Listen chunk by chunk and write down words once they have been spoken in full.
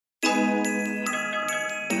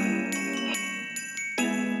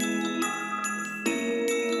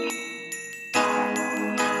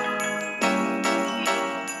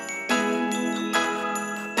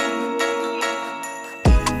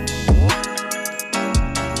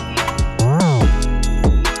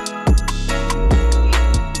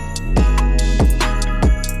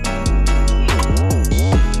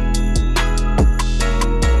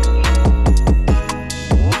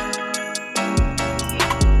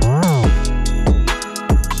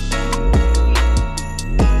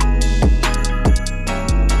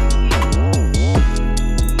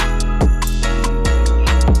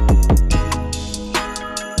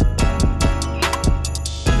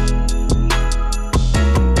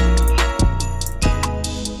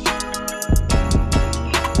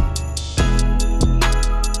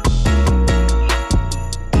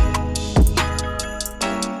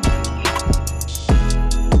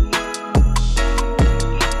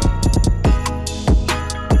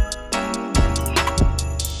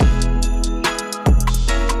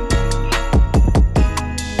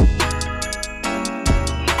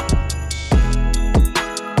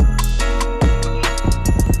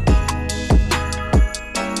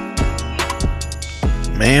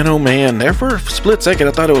Man, oh man, there for a split second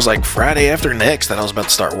I thought it was like Friday after next that I was about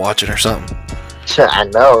to start watching or something. I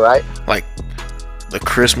know, right? Like the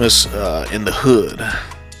Christmas in the Hood.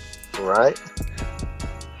 Right?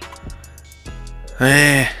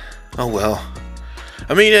 Oh well.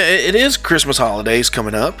 I mean, it is Christmas holidays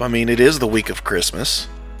coming up. I mean, it is the week of Christmas.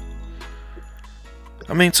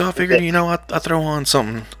 I mean, so I figured, I throw on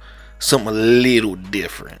something a little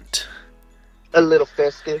different. A little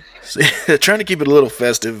festive. Trying to keep it a little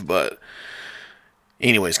festive, but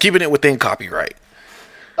anyways, keeping it within copyright.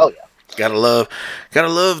 Oh yeah. Gotta love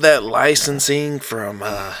that licensing from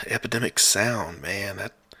Epidemic Sound, man.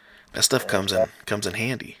 That stuff comes in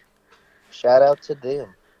handy. Shout out to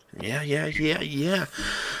them. Yeah.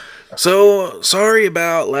 So sorry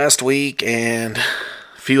about last week and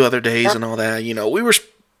a few other days and all that. We were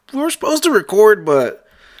supposed to record, but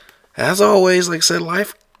as always, like I said,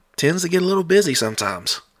 life tends to get a little busy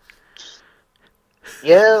sometimes.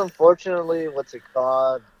 Yeah, unfortunately, what's it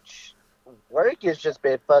called? Work has just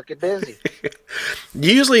been fucking busy.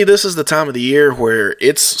 Usually this is the time of the year where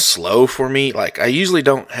it's slow for me. Like, I usually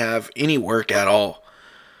don't have any work at all.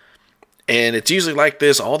 And it's usually like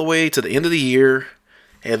this all the way to the end of the year.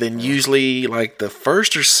 And then usually like the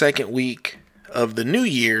first or second week of the new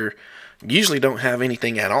year, usually don't have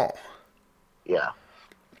anything at all. Yeah.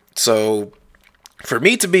 So for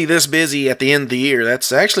me to be this busy at the end of the year,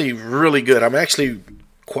 that's actually really good. I'm actually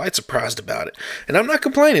quite surprised about it. And I'm not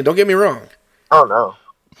complaining, don't get me wrong. Oh, no.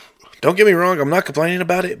 Don't get me wrong, I'm not complaining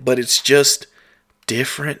about it, but it's just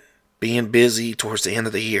different being busy towards the end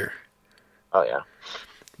of the year. Oh, yeah.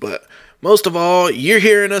 But most of all, you're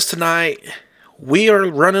hearing us tonight. We are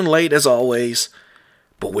running late as always,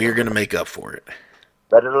 but we're going to make up for it.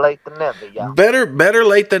 Better late than never, y'all. Better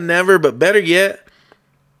late than never, but better yet,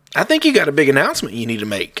 I think you got a big announcement you need to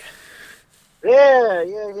make.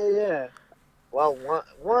 Yeah. Well,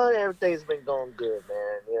 one, everything's been going good, man.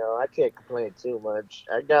 I can't complain too much.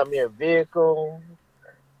 I got me a vehicle.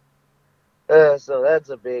 So that's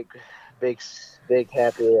a big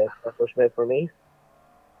happy accomplishment for me.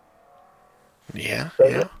 Yeah.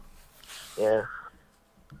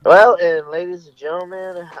 Well, and ladies and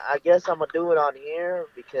gentlemen, I guess I'm going to do it on here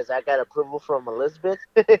because I got approval from Elizabeth.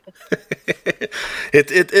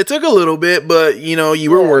 It took a little bit, but, you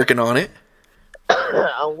were working on it.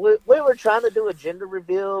 We were trying to do a gender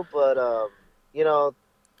reveal, but,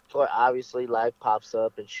 obviously life pops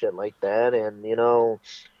up and shit like that. And,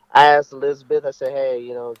 I asked Elizabeth, I said, hey,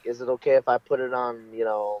 is it okay if I put it on,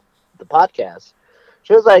 the podcast?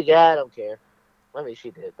 She was like, yeah, I don't care. I mean, she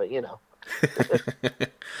did, but,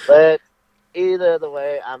 But either the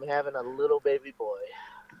way, I'm having a little baby boy.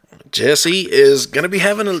 Jesse is going to be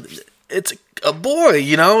having it's a boy,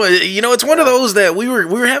 it's one of those that we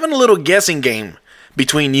were having a little guessing game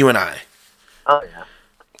between you and I. Oh, yeah.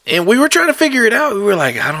 And we were trying to figure it out. We were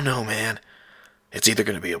like, I don't know, man. It's either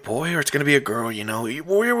going to be a boy or it's going to be a girl, We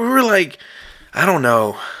were like, I don't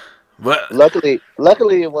know. But luckily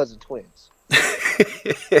it wasn't twins.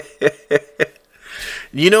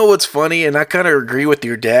 You know what's funny? And I kind of agree with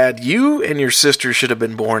your dad. You and your sister should have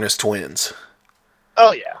been born as twins.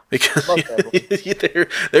 Oh, yeah. Because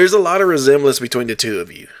there's a lot of resemblance between the two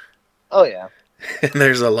of you. Oh, yeah. And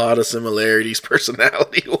there's a lot of similarities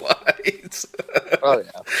personality-wise. Oh,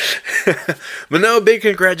 yeah. But no, big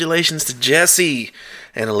congratulations to Jesse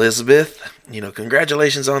and Elizabeth.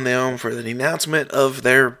 Congratulations on them for the announcement of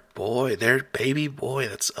their baby boy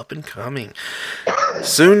that's up and coming.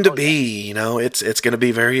 Soon to be, it's going to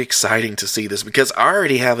be very exciting to see this because I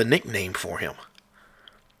already have a nickname for him.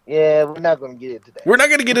 Yeah, we're not going to get into that. We're not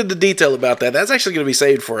going to get into detail about that. That's actually going to be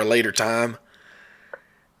saved for a later time.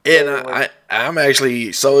 And I'm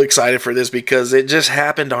actually so excited for this because it just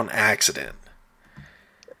happened on accident.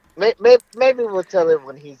 Maybe we'll tell him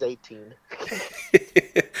when he's 18.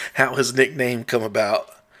 How his nickname come about.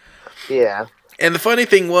 Yeah. And the funny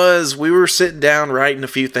thing was, we were sitting down writing a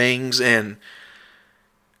few things, and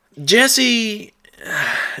Jesse,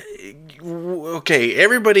 okay,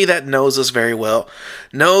 everybody that knows us very well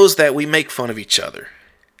knows that we make fun of each other.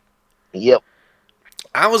 Yep.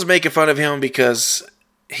 I was making fun of him because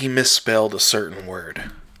he misspelled a certain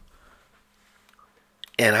word.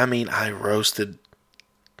 And I mean, I roasted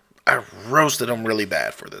him really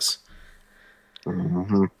bad for this.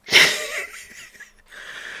 Mm-hmm.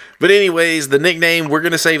 But anyways, the nickname, we're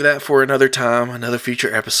going to save that for another time, another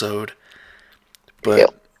future episode. But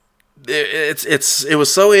yep. It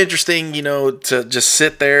was so interesting, to just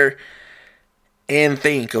sit there and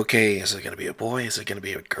think, okay, is it going to be a boy? Is it going to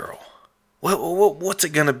be a girl? What's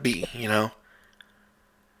it going to be,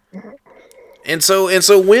 And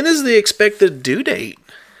so when is the expected due date?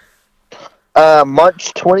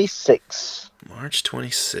 March 26th. March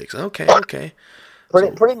 26th. Okay.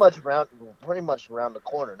 Pretty much around the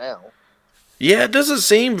corner now. Yeah, it doesn't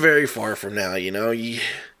seem very far from now, We're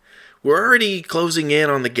already closing in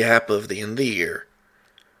on the gap of the end of the year.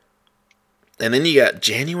 And then you got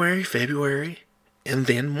January, February, and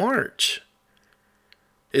then March.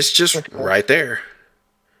 It's just right there.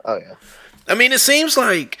 Oh, yeah. I mean, it seems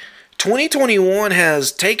like 2021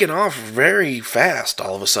 has taken off very fast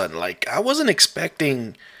all of a sudden. Like, I wasn't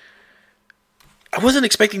expecting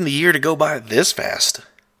the year to go by this fast.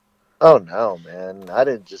 Oh, no, man. I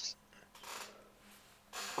didn't just...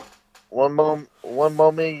 One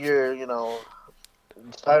moment you're,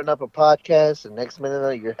 starting up a podcast, and next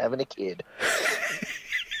minute you're having a kid.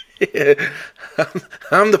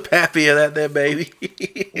 I'm the pappy of that there, baby.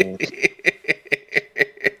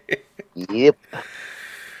 Yep.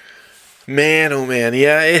 Man, oh man.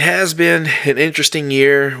 Yeah, it has been an interesting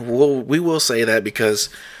year. We will say that because,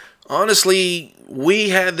 honestly, we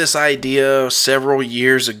had this idea several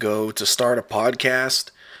years ago to start a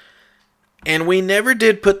podcast, and we never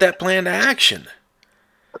did put that plan to action.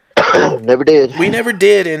 Never did. We never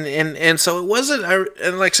did, and so it wasn't.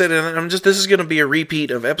 And like I said, this is going to be a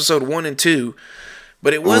repeat of episode 1 and 2,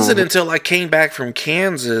 but it wasn't until I came back from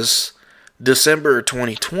Kansas, December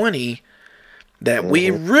 2020, that we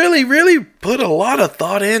really, really put a lot of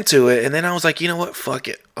thought into it. And then I was like, you know what? Fuck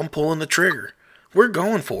it. I'm pulling the trigger. We're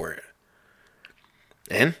going for it.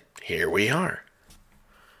 And here we are.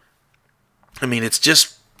 I mean, it's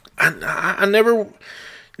just I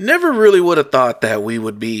never really would have thought that we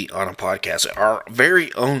would be on a podcast, our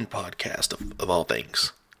very own podcast of all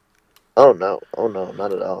things. Oh no,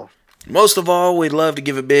 not at all. Most of all, we'd love to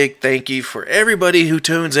give a big thank you for everybody who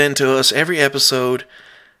tunes in to us every episode,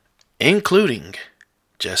 including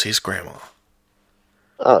Jesse's grandma.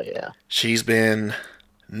 Oh yeah. She's been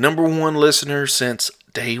number 1 listener since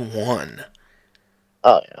day 1.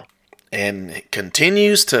 Oh yeah. And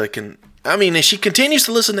continues to she continues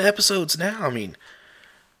to listen to episodes now.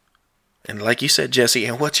 And like you said, Jesse,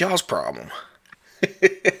 and what's y'all's problem?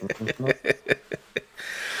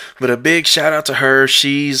 But a big shout out to her.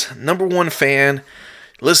 She's number 1 fan,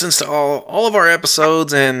 listens to all of our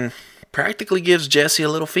episodes, and practically gives Jesse a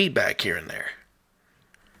little feedback here and there.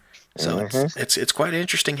 So it's quite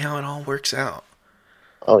interesting how it all works out.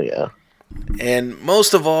 Oh yeah. And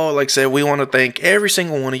most of all, like I said, we want to thank every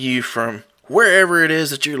single one of you from wherever it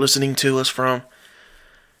is that you're listening to us from.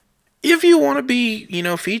 If you want to be,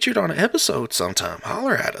 featured on an episode sometime,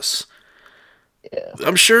 holler at us. Yeah.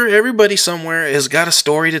 I'm sure everybody somewhere has got a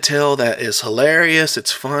story to tell that is hilarious,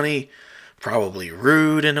 it's funny, probably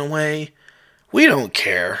rude in a way. We don't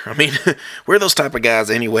care. We're those type of guys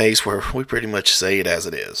anyways where we pretty much say it as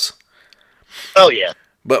it is. Oh, yeah.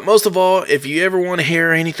 But most of all, if you ever want to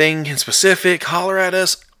hear anything in specific, holler at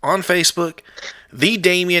us on Facebook, The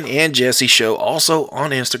Damien and Jesse Show, also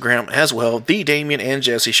on Instagram as well, The Damien and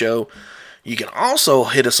Jesse Show. You can also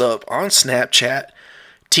hit us up on Snapchat,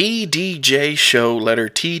 TDJ Show, letter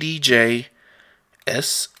TDJ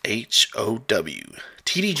SHOW.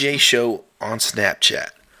 TDJ Show on Snapchat,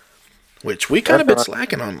 which we kind of been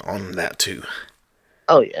slacking on that too.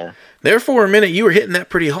 Oh, yeah. There for a minute, you were hitting that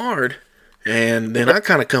pretty hard, and then I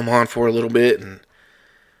kind of come on for a little bit, and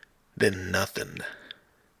then nothing.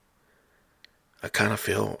 I kind of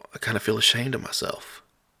feel ashamed of myself.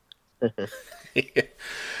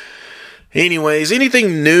 Anyways,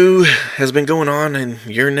 anything new has been going on in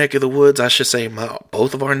your neck of the woods? I should say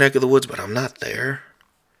both of our neck of the woods, but I'm not there.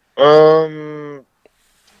 I'm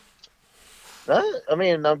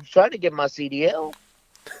trying to get my CDL.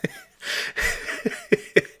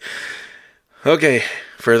 Okay,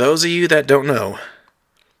 for those of you that don't know,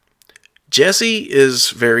 Jesse is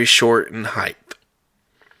very short in height.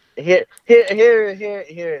 Here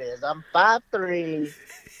it is. I'm 5'3",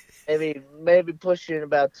 maybe pushing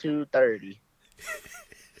about 230.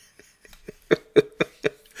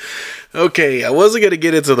 Okay, I wasn't gonna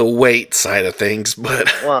get into the weight side of things, but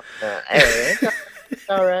hey, it's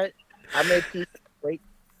all right. I may keep weight.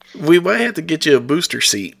 We might have to get you a booster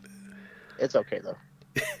seat. It's okay though.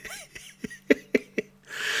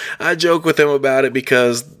 I joke with him about it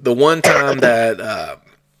because the one time that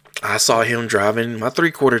I saw him driving my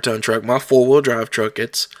 3/4 ton truck, my 4-wheel drive truck,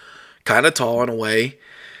 it's kind of tall in a way.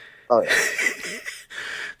 Oh, yeah.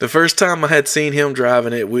 The first time I had seen him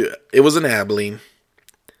driving it, it was in Abilene.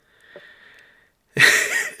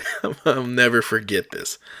 I'll never forget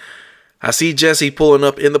this. I see Jesse pulling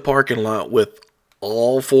up in the parking lot with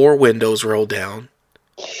all 4 windows rolled down,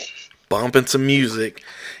 bumping some music,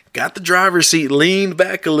 got the driver's seat leaned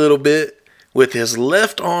back a little bit with his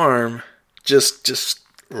left arm just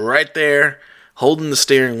right there, holding the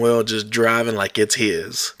steering wheel, just driving like it's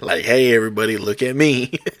his. Like, hey, everybody, look at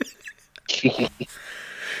me.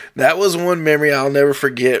 That was one memory I'll never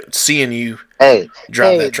forget, seeing you Hey,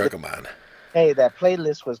 drive that truck of mine. hey, that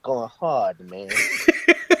playlist was going hard, man.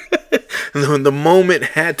 The moment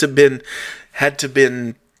had to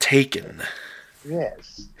been taken.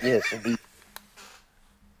 Yes, indeed.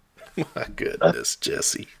 My goodness,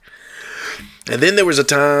 Jesse. And then there was a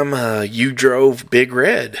time you drove Big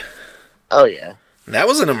Red. Oh yeah. And that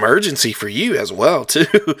was an emergency for you as well, too,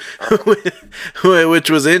 which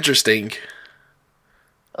was interesting.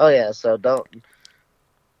 Oh yeah. So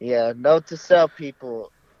note to self,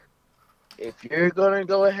 people: if you're gonna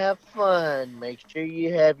go have fun, make sure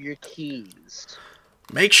you have your keys.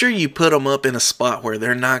 Make sure you put them up in a spot where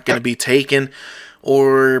they're not going to be taken,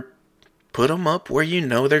 or put them up where you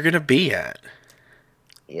know they're going to be at.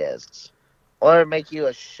 Yes. Or make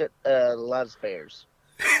you a lot of spares.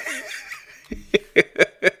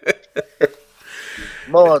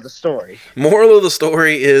 Moral of the story. Moral of the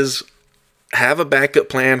story is have a backup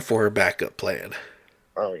plan for a backup plan.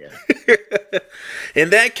 Oh yeah. In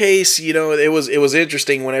that case, it was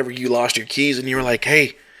interesting whenever you lost your keys and you were like,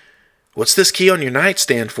 "Hey, what's this key on your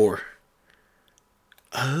nightstand for?"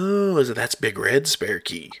 Oh, that's Big Red's spare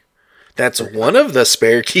key. That's one of the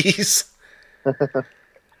spare keys.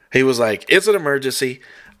 He was like, "It's an emergency.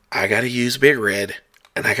 I got to use Big Red,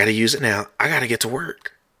 and I got to use it now. I got to get to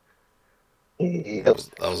work." Yep.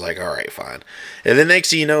 I was like, all right, fine. And then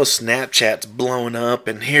next thing you know, Snapchat's blowing up,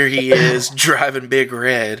 and here he is driving Big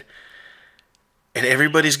Red, and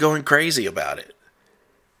everybody's going crazy about it.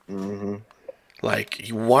 Mm-hmm. Like,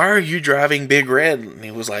 why are you driving Big Red? And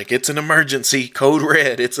he was like, it's an emergency. Code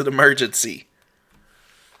Red. It's an emergency.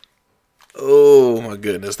 Oh, my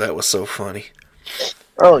goodness. That was so funny.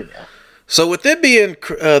 Oh, yeah. So with it being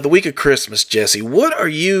the week of Christmas, Jesse, what are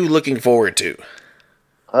you looking forward to?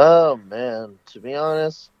 Oh, man. To be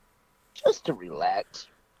honest, just to relax.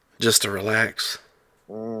 Just to relax?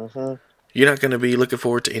 Mm-hmm. You're not going to be looking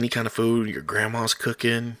forward to any kind of food your grandma's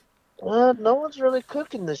cooking? No one's really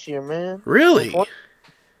cooking this year, man. Really?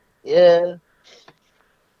 Yeah.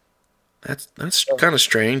 That's kind of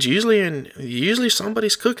strange. Usually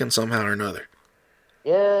somebody's cooking somehow or another.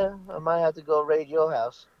 Yeah, I might have to go raid your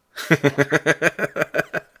house.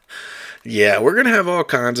 Yeah, we're going to have all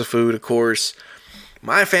kinds of food, of course.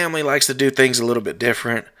 My family likes to do things a little bit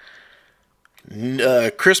different.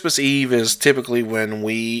 Christmas Eve is typically when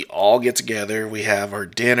we all get together. We have our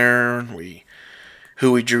dinner.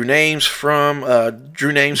 Who we drew names for,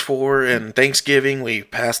 and Thanksgiving we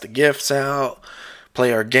pass the gifts out,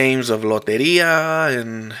 play our games of loteria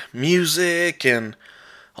and music and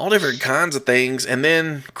all different kinds of things. And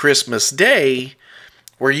then Christmas Day,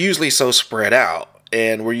 we're usually so spread out,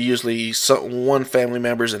 and we're usually one family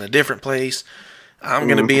member's in a different place. I'm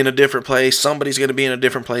going to be in a different place. Somebody's going to be in a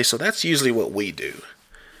different place. So that's usually what we do.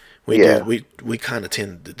 We kind of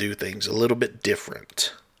tend to do things a little bit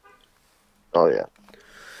different. Oh, yeah.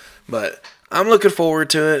 But I'm looking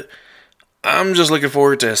forward to it. I'm just looking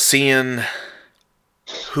forward to seeing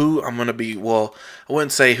who I'm going to be. Well, I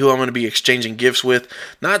wouldn't say who I'm going to be exchanging gifts with.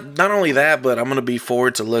 Not only that, but I'm going to be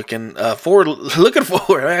looking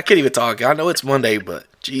forward. I can't even talk. I know it's Monday, but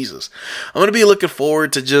Jesus. I'm going to be looking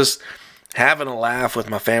forward to just having a laugh with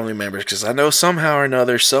my family members, because I know somehow or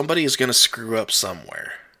another somebody is going to screw up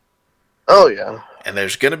somewhere. Oh, yeah. And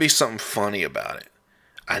there's going to be something funny about it.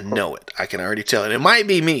 I know it. I can already tell it. It might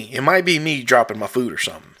be me. It might be me dropping my food or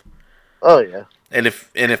something. Oh, yeah. And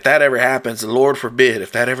if that ever happens, Lord forbid,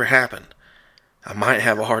 if that ever happened, I might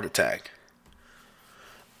have a heart attack.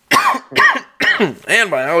 And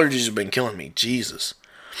my allergies have been killing me. Jesus.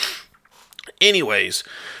 Anyways,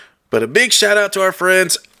 but a big shout out to our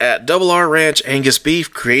friends at Double R Ranch Angus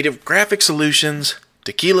Beef, Creative Graphic Solutions,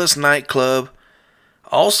 Tequila's Nightclub,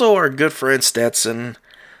 also our good friend Stetson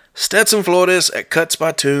Flores at Cuts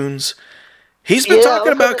by Tunes. He's been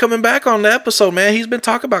talking about coming back on the episode, man. He's been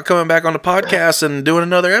talking about coming back on the podcast and doing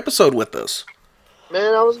another episode with us.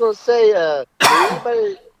 Man, I was going to say,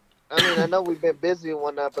 anybody, I know we've been busy and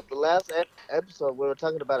whatnot, but the last episode we were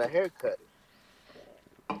talking about a haircut.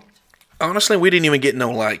 Honestly, we didn't even get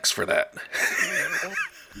no likes for that.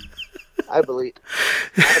 I believe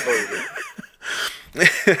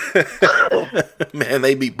it. Man,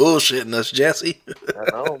 they be bullshitting us, Jesse.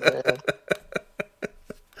 I know, man.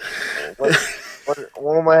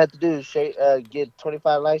 What am I have to do? Get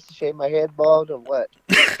 25 likes to shave my head bald or what?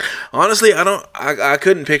 Honestly, I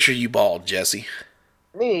couldn't picture you bald, Jesse.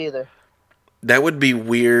 Me either. That would be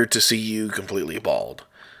weird to see you completely bald.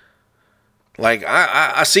 Like,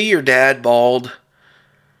 I see your dad bald,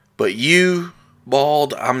 but you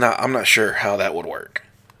bald, I'm not sure how that would work.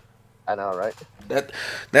 I know, right?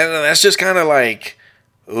 That's just kind of like,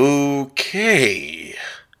 okay,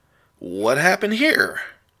 what happened here?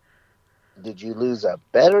 Did you lose a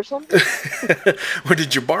bet or something? Or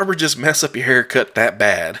did your barber just mess up your haircut that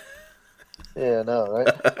bad? Yeah, no, right?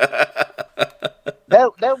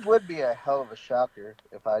 That would be a hell of a shocker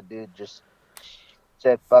if I did just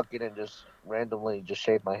said fuck it and just randomly just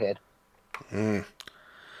shave my head. I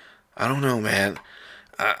don't know, man.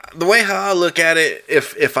 The way how I look at it,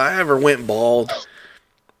 if I ever went bald,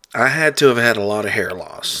 I had to have had a lot of hair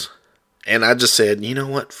loss. And I just said, you know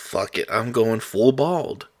what? Fuck it. I'm going full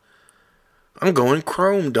bald. I'm going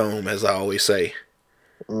chrome dome, as I always say.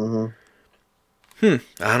 Mm-hmm.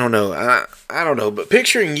 I don't know. I don't know. But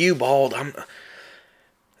picturing you bald,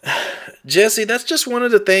 Jesse, that's just one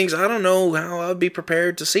of the things. I don't know how I'd be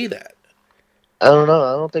prepared to see that. I don't know.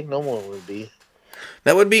 I don't think no one would be.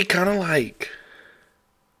 That would be kind of like...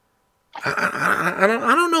 I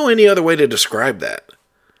don't know any other way to describe that.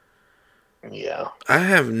 Yeah. I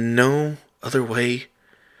have no other way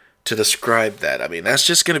to describe that. I mean, that's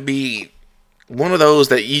just going to be one of those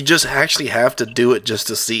that you just actually have to do it just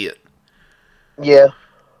to see it. Yeah.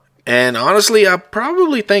 And honestly, I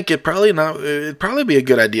probably think it'd probably be a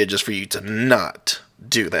good idea just for you to not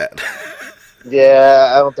do that.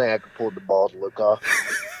 Yeah, I don't think I could pull the bald look off.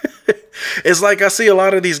 It's like I see a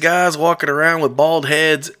lot of these guys walking around with bald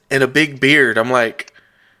heads and a big beard. I'm like,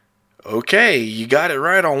 okay, you got it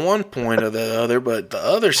right on one point or the other, but the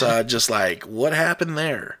other side, just like, what happened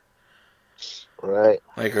there? Right.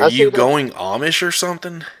 Like, are you going Amish or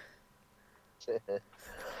something?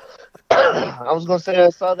 I was gonna say I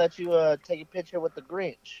saw that you take a picture with the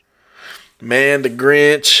Grinch. Man, the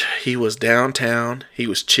Grinch, he was downtown. He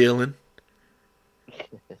was chilling.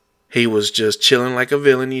 He was just chilling like a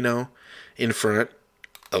villain, in front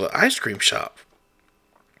of an ice cream shop.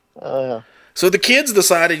 Oh, yeah. So the kids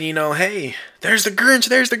decided, hey, there's the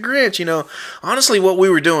Grinch. Honestly, what we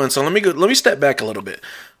were doing. So let me step back a little bit.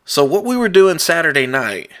 So what we were doing Saturday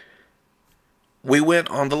night, we went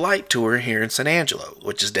on the light tour here in San Angelo,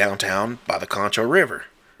 which is downtown by the Concho River.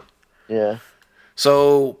 Yeah.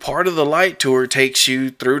 So part of the light tour takes you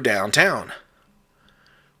through downtown.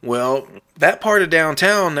 Well, that part of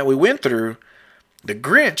downtown that we went through, the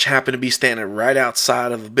Grinch happened to be standing right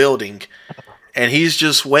outside of the building, and he's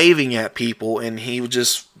just waving at people, and he was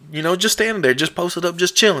just, just standing there, just posted up,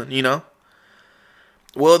 just chilling,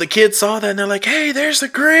 Well, the kids saw that, and they're like, hey, there's the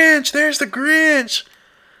Grinch.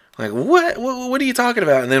 Like, what are you talking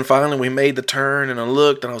about? And then finally we made the turn, and I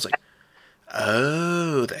looked, and I was like,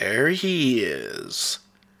 oh, there he is.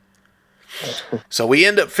 So we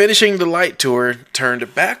end up finishing the light tour, turned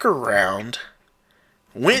it back around,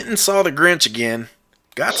 went and saw the Grinch again,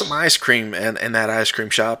 got some ice cream in that ice cream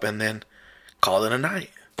shop, and then called it a night.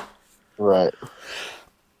 Right.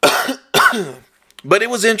 But it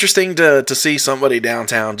was interesting to see somebody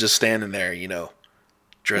downtown just standing there,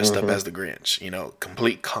 dressed up as the Grinch,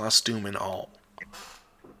 complete costume and all.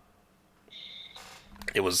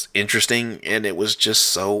 It was interesting, and it was just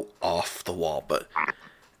so off the wall. But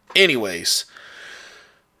anyways,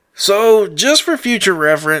 so just for future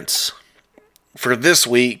reference, for this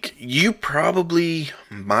week, you probably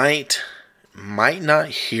might not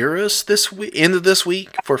hear us this week, end of this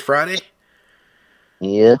week for Friday.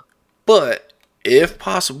 Yeah. But if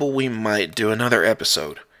possible, we might do another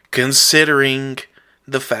episode, considering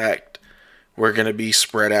the fact we're going to be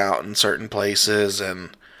spread out in certain places and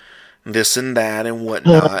this and that and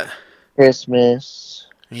whatnot. Christmas.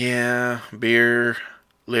 Yeah, beer,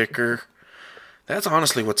 liquor. That's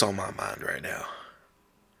honestly what's on my mind right now.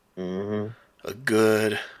 Mm-hmm. A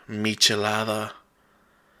good michelada.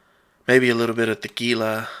 Maybe a little bit of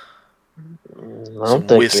tequila. Some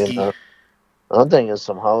whiskey. I'm thinking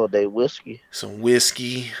some holiday whiskey. Some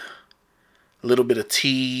whiskey. A little bit of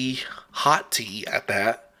tea. Hot tea at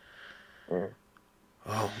that. Mm.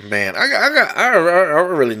 Oh, man. I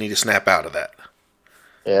really need to snap out of that.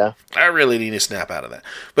 Yeah. I really need to snap out of that.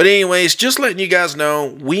 But anyways, just letting you guys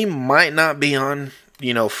know, we might not be on,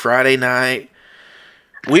 Friday night.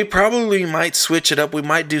 We probably might switch it up. We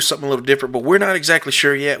might do something a little different, but we're not exactly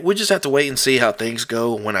sure yet. We just have to wait and see how things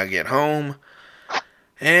go when I get home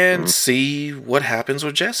and see what happens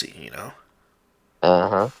with Jesse,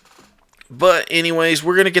 Uh-huh. But anyways,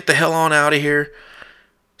 we're going to get the hell on out of here.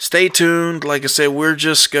 Stay tuned. Like I said, we're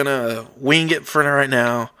just going to wing it for right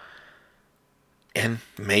now. And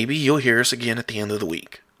maybe you'll hear us again at the end of the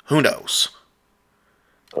week. Who knows?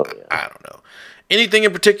 Oh, yeah. I don't know. Anything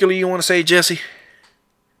in particular you want to say, Jesse?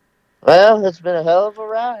 Well, it's been a hell of a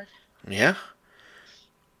ride. Yeah.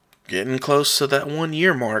 Getting close to that 1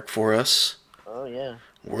 year mark for us. Oh, Yeah.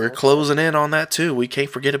 We're closing in on that too. We can't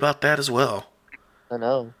forget about that as well. I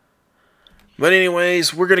know. But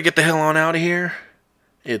anyways, we're going to get the hell on out of here.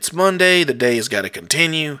 It's Monday. The day has got to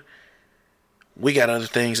continue. We got other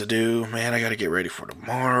things to do. Man, I got to get ready for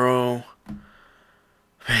tomorrow.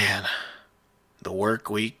 Man, the work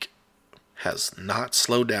week has not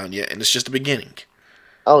slowed down yet, and it's just the beginning.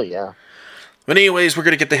 Oh, yeah. But anyways, we're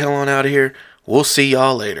going to get the hell on out of here. We'll see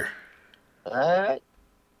y'all later. All right.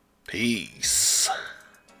 Peace.